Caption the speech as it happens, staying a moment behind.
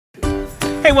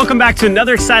Hey, welcome back to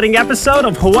another exciting episode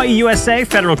of Hawaii USA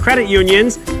Federal Credit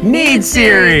Union's Need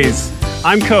Series.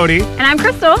 I'm Cody. And I'm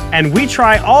Crystal. And we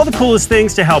try all the coolest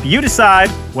things to help you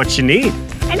decide what you need.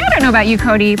 And I don't know about you,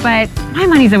 Cody, but my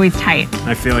money's always tight.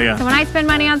 I feel ya. So when I spend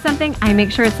money on something, I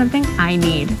make sure it's something I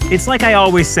need. It's like I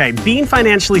always say, being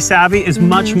financially savvy is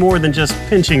much more than just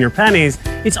pinching your pennies.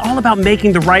 It's all about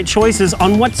making the right choices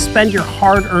on what to spend your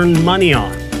hard-earned money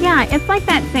on. Yeah, it's like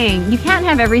that saying, you can't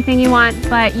have everything you want,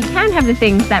 but you can have the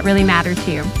things that really matter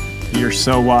to you. You're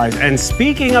so wise. And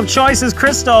speaking of choices,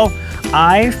 Crystal,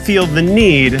 I feel the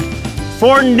need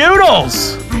for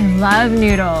noodles. I love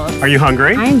noodles. Are you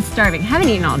hungry? I'm starving. Haven't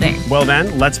eaten all day. Well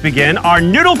then, let's begin our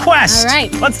noodle quest. All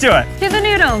right. Let's do it. To the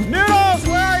noodles. Noodles,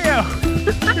 where are you?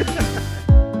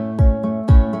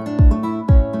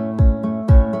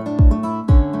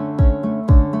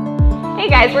 Hey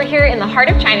guys, we're here in the heart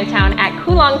of Chinatown at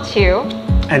Cuu-Long 2.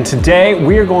 And today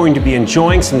we are going to be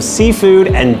enjoying some seafood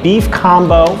and beef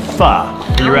combo pho.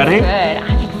 Are you ready? Good.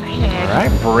 I'm excited. All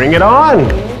right, bring it on.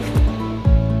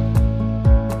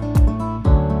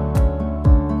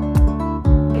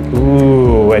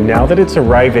 Ooh, and now that it's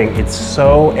arriving, it's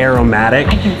so aromatic.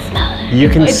 I can smell it. You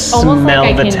can It's smell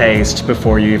like the taste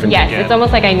before you even begin. Yes, it's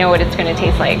almost like I know what it's going to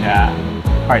taste like. Yeah.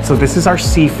 All right, so this is our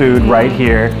seafood right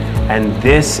here, and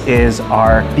this is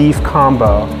our beef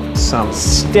combo. Some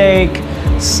steak,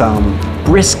 some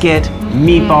brisket,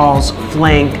 meatballs,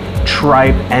 flank,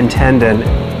 tripe, and tendon.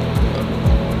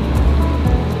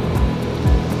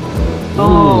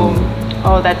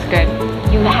 Oh, that's good.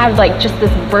 You have like just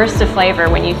this burst of flavor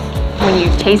when you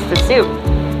taste the soup.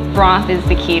 Broth is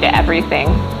the key to everything,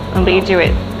 and they do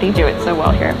it so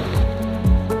well here.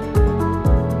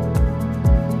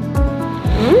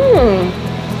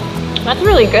 That's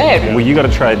really good. Well, you got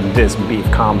to try this beef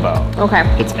combo. Okay.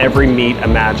 It's every meat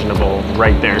imaginable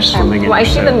right there swimming in Well, I your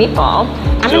see soup. the meatball.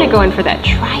 I'm gonna go in for that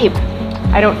tripe.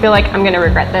 I don't feel like I'm gonna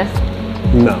regret this.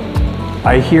 No.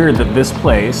 I hear that this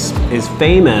place is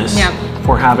famous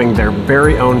for having their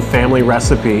very own family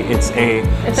recipe. It's a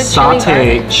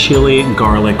sauté chili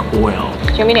garlic oil.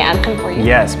 Do you want me to add some for you?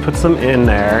 Yes, put some in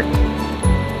there.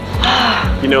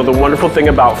 You know, the wonderful thing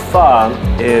about pho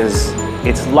is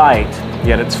it's light,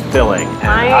 yet it's filling. And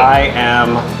I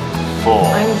am full.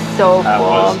 I'm so full. That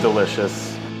was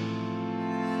delicious.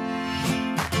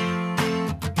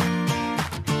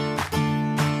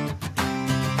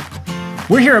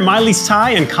 We're here at Miley's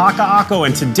Thai in Kaka'ako,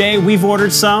 and today we've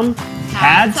ordered some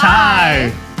Pad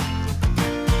Thai.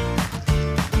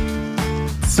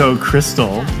 So,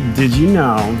 Crystal, did you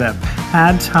know that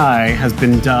Pad Thai has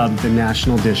been dubbed the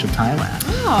national dish of Thailand?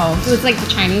 Oh, so it's like the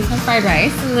Chinese have fried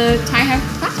rice and the Thai have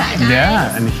pad thai.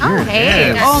 Yeah, and here it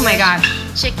is. Oh my gosh.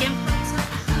 Chicken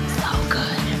so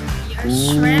good.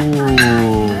 Your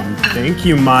Ooh, thank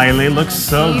you, Miley. Looks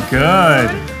so good.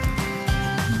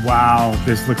 Wow,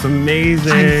 this looks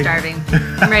amazing. I'm starving.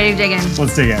 I'm ready to dig in.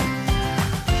 Let's dig in.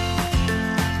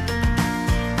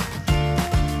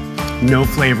 No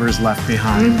flavors left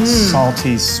behind.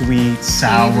 Salty, sweet,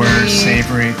 sour,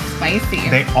 savory. Spicy.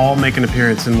 They all make an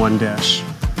appearance in one dish.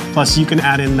 Plus, you can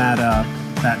add in that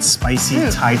spicy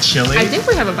Thai chili. I think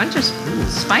we have a bunch of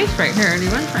spice right here. Do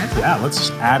you want to try some? Yeah, let's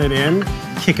just add it in,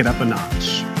 kick it up a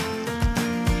notch.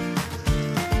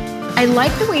 I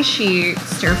like the way she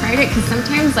stir-fried it because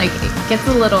sometimes like it gets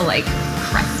a little like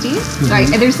crusty.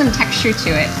 So there's some texture to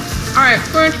it. All right,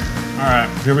 good. All right,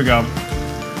 here we go.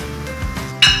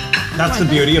 That's the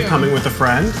beauty of coming with a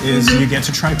friend, is you get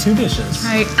to try two dishes.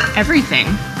 Try everything.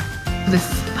 The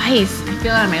spice, I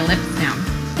feel it on my lips now.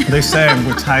 They say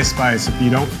with Thai spice, if you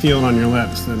don't feel it on your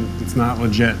lips, then it's not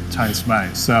legit Thai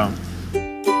spice. So.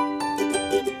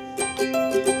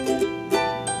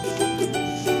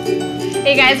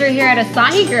 Hey guys, we're here at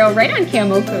Asahi Grill right on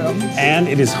Kawamoto. And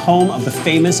it is home of the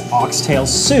famous oxtail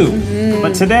soup.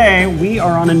 But today, we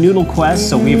are on a noodle quest,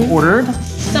 so we've ordered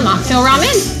Some oxtail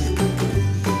ramen.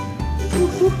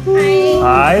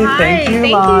 Hi, thank you,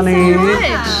 Lonnie. Thank you so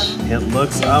much. It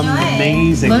looks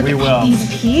amazing. Look We at will.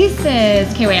 these pieces.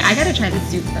 Okay, wait, I gotta try the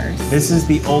soup first. This is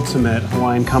the ultimate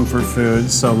Hawaiian comfort food,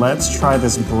 so let's try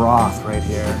this broth right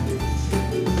here.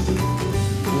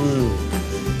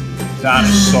 That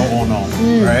is so ono,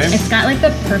 right? It's got like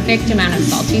the perfect amount of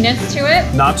saltiness to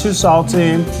it. Not too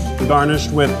salty,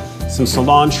 garnished with some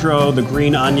cilantro, the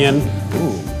green onion.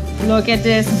 Ooh. Look at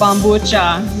this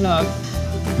kombucha. Look.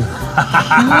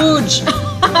 Huge.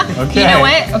 Okay. You know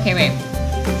what? Okay, wait.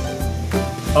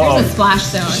 There's a splash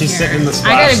zone. She's here. sitting in the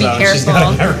splash I gotta zone. be careful. She's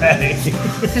gotta get ready.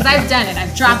 Because I've done it.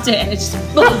 I've dropped it and it's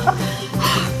just.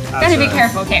 Gotta be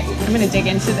careful. Okay, I'm gonna dig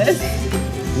into this.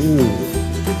 Ooh.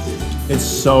 It's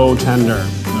so tender.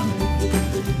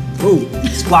 Ooh,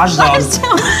 splash zone.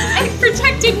 It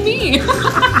protected me.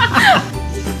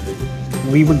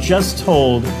 We were just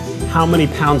told how many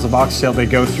pounds of oxtail they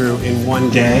go through in one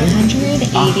day.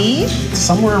 180.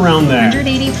 Somewhere around there.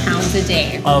 180 pounds a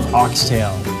day. Of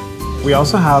oxtail. We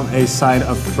also have a side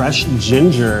of fresh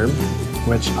ginger,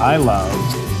 which I love.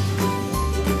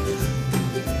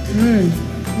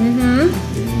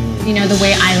 You know, the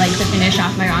way I like to finish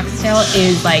off my oxtail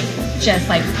is like just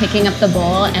like picking up the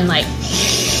bowl and like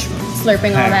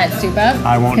slurping all that soup up.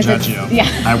 I won't judge you. Yeah.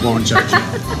 I won't judge you.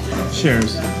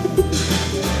 Cheers.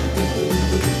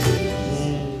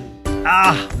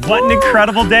 What an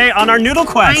incredible day on our noodle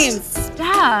quest. I am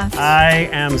stuffed. I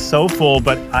am so full,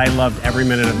 but I loved every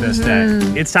minute of this day.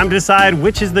 It's time to decide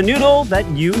which is the noodle that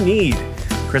you need.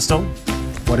 Crystal,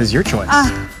 what is your choice?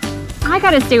 I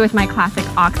gotta stay with my classic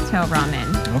oxtail ramen.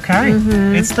 Okay,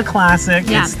 it's the classic,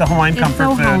 it's the Hawaiian comfort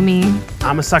so food. Homey.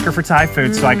 I'm a sucker for Thai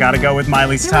food, so I gotta go with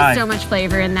Miley's There Thai. was so much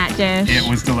flavor in that dish. It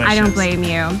was delicious. I don't blame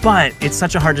you. But it's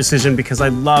such a hard decision because I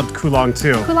loved Cuu-Long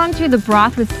too. Cuu-Long too, the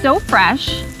broth was so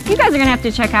fresh. You guys are gonna have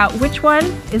to check out which one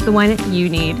is the one you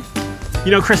need.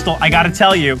 You know, Crystal, I gotta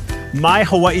tell you, my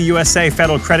HawaiiUSA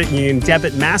Federal Credit Union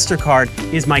debit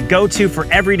MasterCard is my go-to for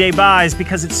everyday buys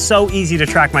because it's so easy to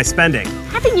track my spending.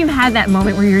 Haven't you had that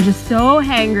moment where you're just so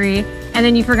hangry and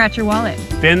then you forgot your wallet?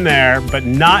 Been there, but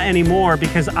not anymore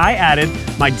because I added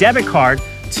my debit card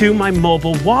to my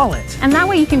mobile wallet. And that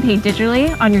way you can pay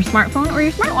digitally on your smartphone or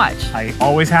your smartwatch. I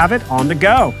always have it on the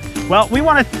go. Well, we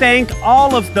want to thank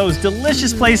all of those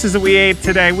delicious places that we ate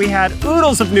today. We had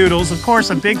oodles of noodles. Of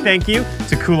course, a big thank you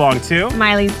to Cuu-Long too.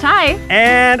 Miley's Thai.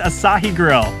 And Asahi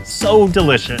Grill. So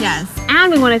delicious. Yes.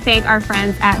 And we want to thank our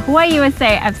friends at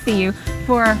HawaiiUSA FCU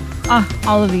for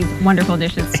all of these wonderful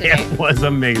dishes today. It was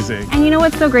amazing. And you know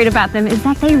what's so great about them is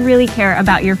that they really care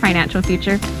about your financial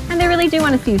future and they really do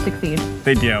want to see you succeed.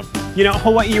 They do. You know,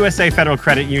 HawaiiUSA Federal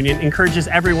Credit Union encourages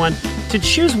everyone to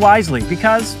choose wisely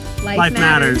because life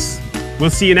matters. We'll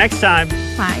see you next time.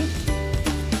 Bye.